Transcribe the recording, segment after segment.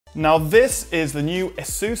Now this is the new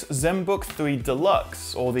Asus ZenBook 3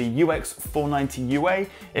 Deluxe, or the UX490UA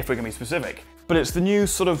if we're going to be specific. But it's the new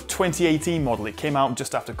sort of 2018 model. It came out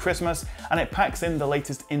just after Christmas and it packs in the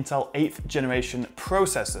latest Intel 8th generation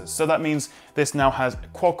processors. So that means this now has a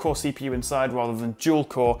quad-core CPU inside rather than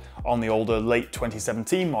dual-core on the older late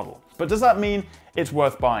 2017 model. But does that mean it's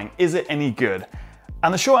worth buying? Is it any good?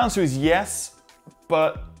 And the short answer is yes,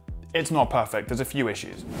 but it's not perfect, there's a few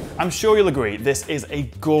issues. I'm sure you'll agree, this is a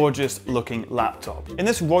gorgeous looking laptop. In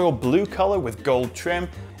this royal blue color with gold trim,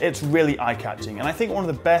 it's really eye-catching, and I think one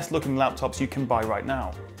of the best looking laptops you can buy right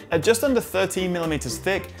now. At just under 13mm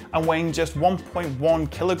thick and weighing just 1.1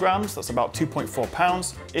 kilograms, that's about 2.4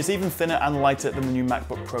 pounds, it's even thinner and lighter than the new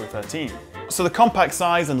MacBook Pro 13. So the compact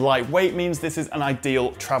size and lightweight means this is an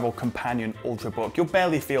ideal travel companion ultrabook. You'll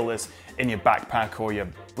barely feel this in your backpack or your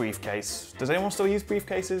briefcase. Does anyone still use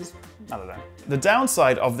briefcases? I don't know. The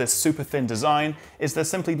downside of this super thin design is there's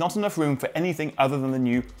simply not enough room for anything other than the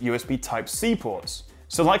new USB Type-C ports.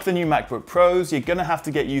 So like the new MacBook Pros, you're gonna have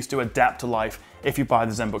to get used to adapter life if you buy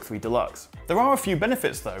the ZenBook 3 Deluxe. There are a few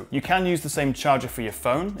benefits though. You can use the same charger for your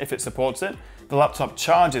phone if it supports it. The laptop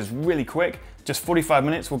charges really quick. Just 45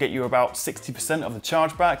 minutes will get you about 60% of the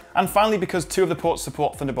charge back. And finally, because two of the ports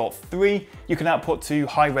support Thunderbolt 3, you can output to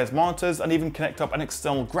high-res monitors and even connect up an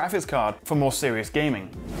external graphics card for more serious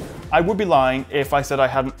gaming. I would be lying if I said I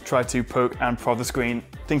hadn't tried to poke and prod the screen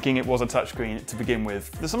thinking it was a touchscreen to begin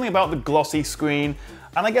with. There's something about the glossy screen,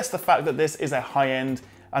 and I guess the fact that this is a high-end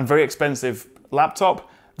and very expensive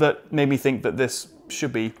laptop that made me think that this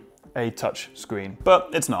should be a touch screen.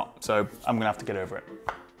 But it's not, so I'm gonna have to get over it.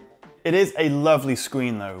 It is a lovely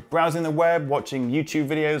screen though. Browsing the web, watching YouTube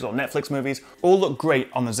videos or Netflix movies all look great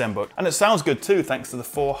on the ZenBook, and it sounds good too thanks to the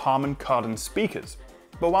 4 Harman Kardon speakers.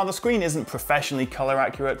 But while the screen isn't professionally color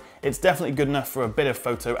accurate, it's definitely good enough for a bit of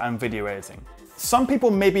photo and video editing. Some people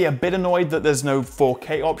may be a bit annoyed that there's no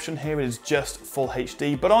 4K option here, it is just full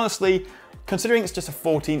HD, but honestly, considering it's just a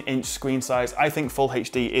 14-inch screen size, I think full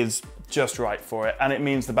HD is just right for it, and it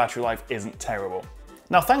means the battery life isn't terrible.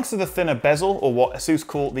 Now, thanks to the thinner bezel, or what Asus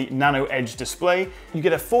call the Nano Edge display, you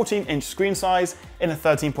get a 14-inch screen size in a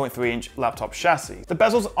 13.3-inch laptop chassis. The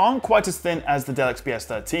bezels aren't quite as thin as the Dell XPS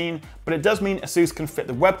 13, but it does mean Asus can fit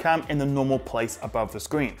the webcam in the normal place above the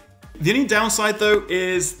screen. The only downside though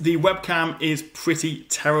is the webcam is pretty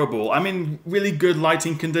terrible. I'm in really good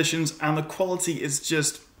lighting conditions and the quality is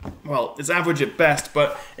just, well, it's average at best,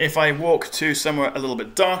 but if I walk to somewhere a little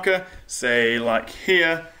bit darker, say like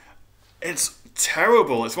here, it's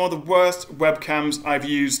terrible. It's one of the worst webcams I've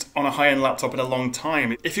used on a high-end laptop in a long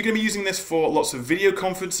time. If you're going to be using this for lots of video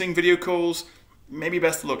conferencing, video calls, maybe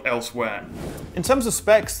best to look elsewhere. In terms of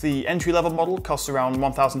specs, the entry-level model costs around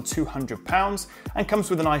 £1,200 and comes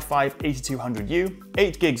with an i5-8200U,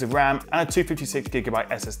 8 gigs of RAM and a 256GB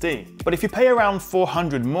SSD. But if you pay around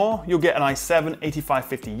 $400 more, you'll get an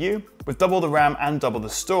i7-8550U with double the RAM and double the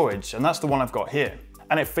storage, and that's the one I've got here.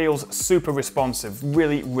 And it feels super responsive,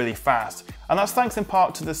 really fast. And that's thanks in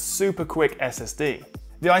part to the super quick SSD.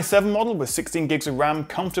 The i7 model with 16 gigs of RAM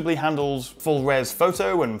comfortably handles full res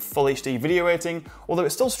photo and full HD video editing, although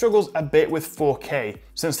it still struggles a bit with 4K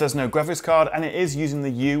since there's no graphics card and it is using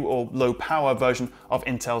the U or low power version of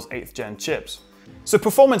Intel's 8th gen chips. So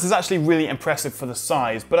performance is actually really impressive for the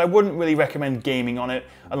size, but I wouldn't really recommend gaming on it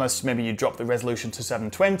unless maybe you drop the resolution to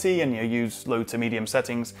 720 and you use low to medium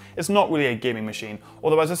settings. It's not really a gaming machine.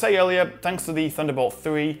 Although as I say earlier, thanks to the Thunderbolt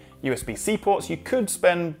 3 USB-C ports, you could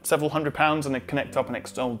spend several £100s and connect up an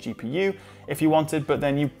external GPU if you wanted, but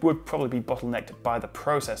then you would probably be bottlenecked by the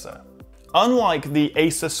processor. Unlike the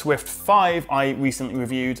Asus Swift 5 I recently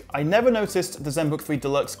reviewed, I never noticed the ZenBook 3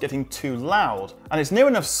 Deluxe getting too loud, and it's near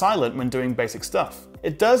enough silent when doing basic stuff.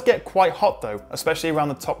 It does get quite hot though, especially around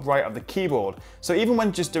the top right of the keyboard, so even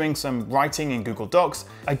when just doing some writing in Google Docs,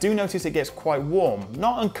 I do notice it gets quite warm.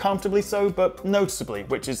 Not uncomfortably so, but noticeably,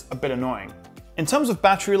 which is a bit annoying. In terms of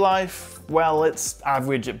battery life, well, it's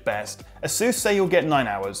average at best. Asus say you'll get 9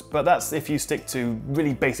 hours, but that's if you stick to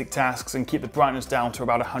really basic tasks and keep the brightness down to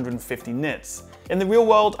about 150 nits. In the real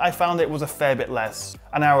world, I found it was a fair bit less.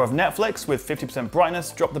 An hour of Netflix with 50%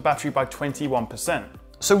 brightness dropped the battery by 21%.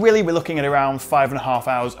 So really we're looking at around 5.5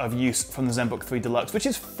 hours of use from the ZenBook 3 Deluxe, which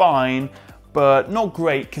is fine, but not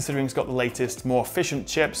great considering it's got the latest, more efficient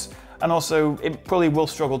chips, and also it probably will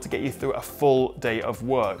struggle to get you through a full day of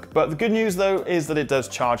work. But the good news though is that it does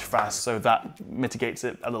charge fast, so that mitigates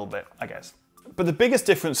it a little bit, I guess. But the biggest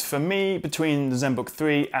difference for me between the ZenBook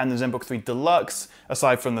 3 and the ZenBook 3 Deluxe,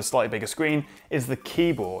 aside from the slightly bigger screen, is the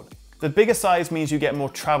keyboard. The bigger size means you get more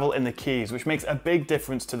travel in the keys, which makes a big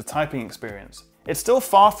difference to the typing experience. It's still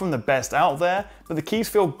far from the best out there, but the keys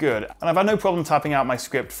feel good, and I've had no problem typing out my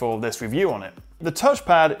script for this review on it. The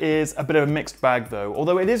touchpad is a bit of a mixed bag though,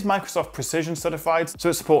 although it is Microsoft Precision certified, so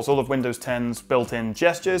it supports all of Windows 10's built-in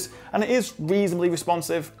gestures, and it is reasonably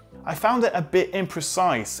responsive. I found it a bit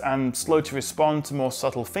imprecise and slow to respond to more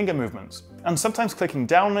subtle finger movements, and sometimes clicking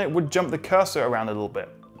down on it would jump the cursor around a little bit.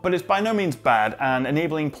 But it's by no means bad, and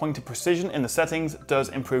enabling pointer precision in the settings does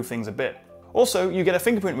improve things a bit. Also, you get a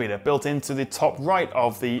fingerprint reader built into the top right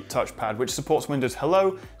of the touchpad, which supports Windows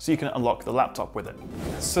Hello, so you can unlock the laptop with it.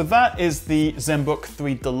 So that is the ZenBook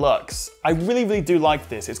 3 Deluxe. I really do like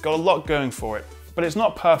this. It's got a lot going for it, but it's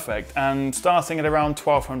not perfect, and starting at around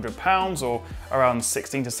 £1,200 or around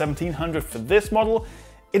 £1,600 to £1,700 for this model,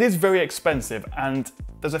 it is very expensive, and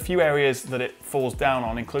there's a few areas that it falls down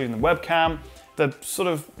on, including the webcam, the sort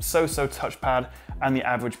of so-so touchpad, and the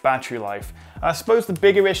average battery life. I suppose the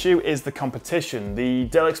bigger issue is the competition. The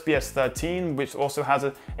Dell XPS 13, which also has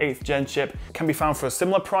an 8th gen chip, can be found for a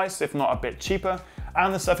similar price, if not a bit cheaper,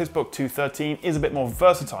 and the Surface Book 213 is a bit more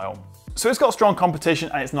versatile. So it's got strong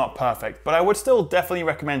competition and it's not perfect, but I would still definitely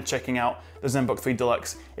recommend checking out the ZenBook 3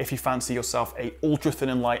 Deluxe if you fancy yourself a ultra thin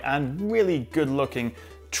and light and really good looking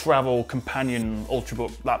travel companion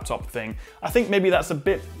ultrabook laptop thing. I think maybe that's a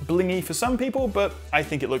bit blingy for some people, but I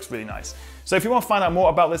think it looks really nice. So if you want to find out more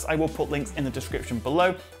about this, I will put links in the description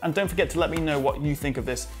below, and don't forget to let me know what you think of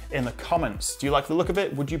this in the comments. Do you like the look of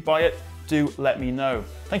it? Would you buy it? Do let me know.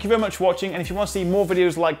 Thank you very much for watching, and if you want to see more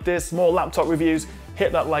videos like this, more laptop reviews,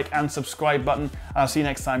 hit that like and subscribe button, and I'll see you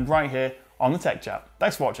next time right here on the Tech Chat.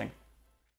 Thanks for watching.